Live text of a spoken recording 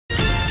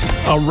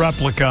A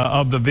replica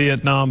of the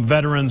Vietnam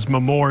Veterans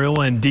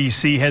Memorial in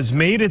D.C. has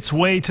made its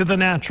way to the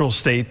natural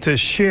state to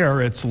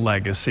share its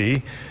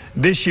legacy.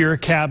 This year,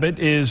 Cabot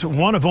is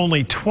one of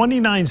only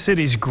 29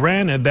 cities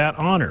granted that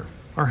honor.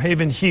 Our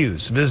Haven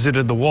Hughes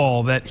visited the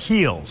wall that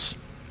heals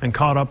and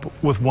caught up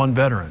with one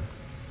veteran.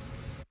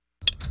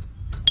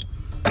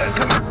 There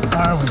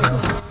we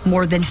go.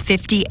 More than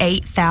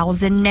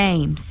 58,000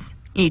 names,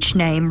 each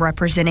name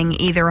representing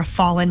either a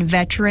fallen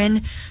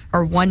veteran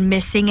or one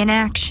missing in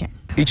action.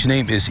 Each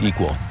name is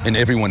equal, and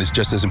everyone is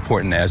just as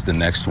important as the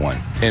next one.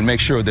 And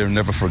make sure they're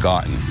never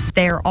forgotten.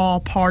 They're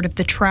all part of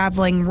the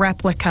traveling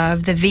replica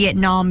of the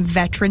Vietnam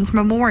Veterans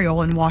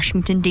Memorial in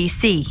Washington,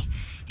 D.C.,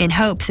 in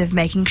hopes of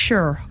making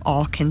sure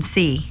all can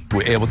see.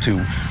 We're able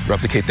to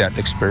replicate that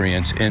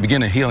experience and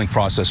begin a healing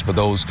process for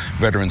those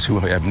veterans who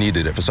have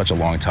needed it for such a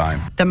long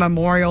time. The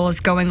memorial is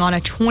going on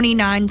a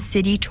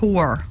 29-city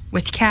tour,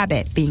 with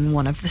Cabot being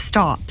one of the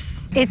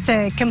stops. It's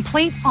a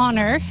complete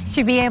honor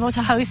to be able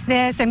to host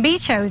this and be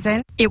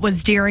chosen. It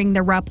was during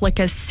the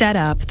replica's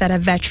setup that a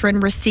veteran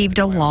received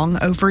a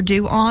long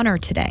overdue honor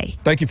today.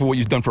 Thank you for what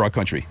you've done for our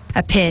country.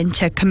 A pin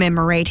to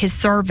commemorate his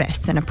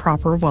service and a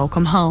proper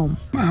welcome home.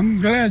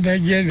 I'm glad they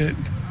get it.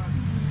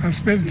 I've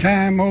spent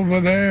time over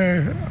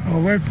there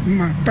away from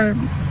my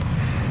family,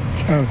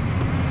 so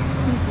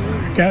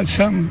got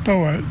something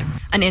for it.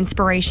 An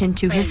inspiration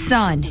to his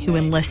son, who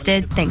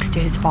enlisted thanks to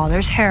his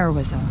father's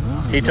heroism.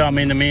 He taught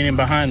me the meaning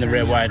behind the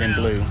red, white, and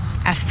blue.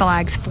 As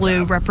flags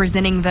flew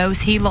representing those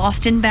he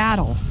lost in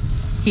battle,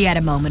 he had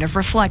a moment of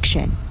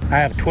reflection. I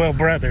have 12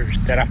 brothers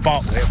that I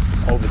fought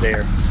with over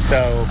there.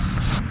 So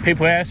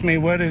people ask me,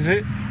 what is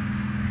it?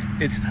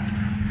 It's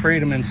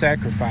freedom and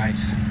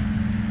sacrifice.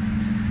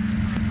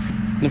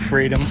 The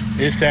freedom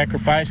is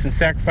sacrifice, and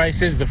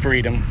sacrifice is the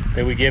freedom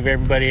that we give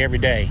everybody every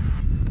day.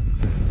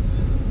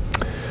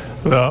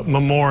 The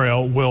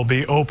memorial will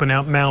be open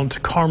at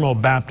Mount Carmel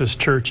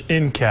Baptist Church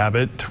in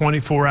Cabot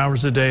 24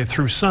 hours a day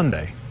through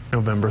Sunday,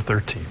 November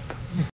 13th.